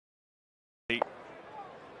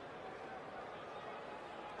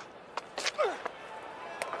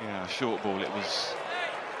Yeah, short ball. It was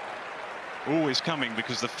always coming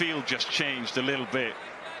because the field just changed a little bit.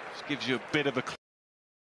 Just gives you a bit of a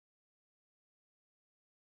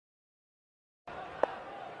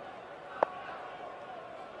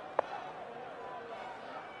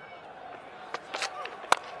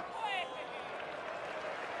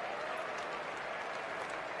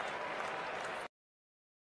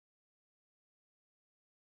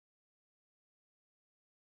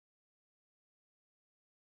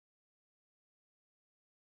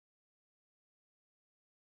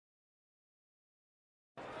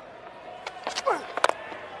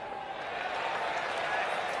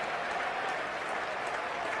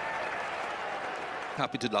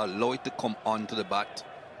happy to allow it to come onto the bat,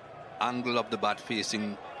 angle of the bat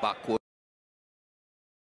facing backward.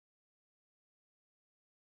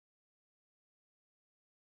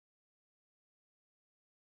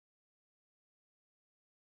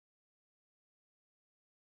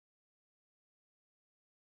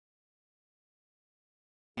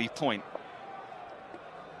 point.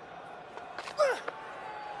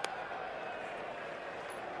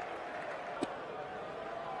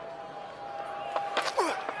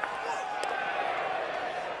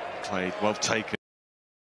 Played, well taken.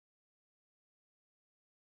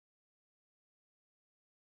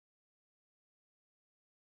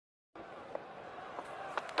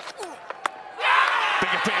 Big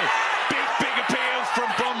appeal, big appeal from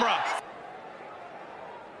Bumrah.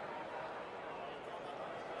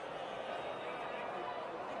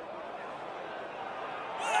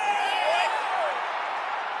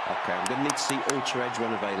 Okay, I'm going to need to see ultra edge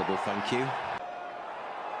when available, thank you.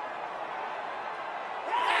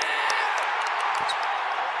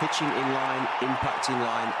 Pitching in line, impact in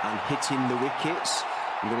line, and hitting the wickets.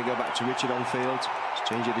 I'm going to go back to Richard on field. Just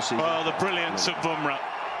change your decision. Well, the brilliance of Bumrah,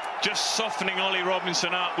 just softening Ollie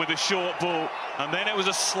Robinson up with a short ball, and then it was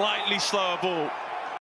a slightly slower ball.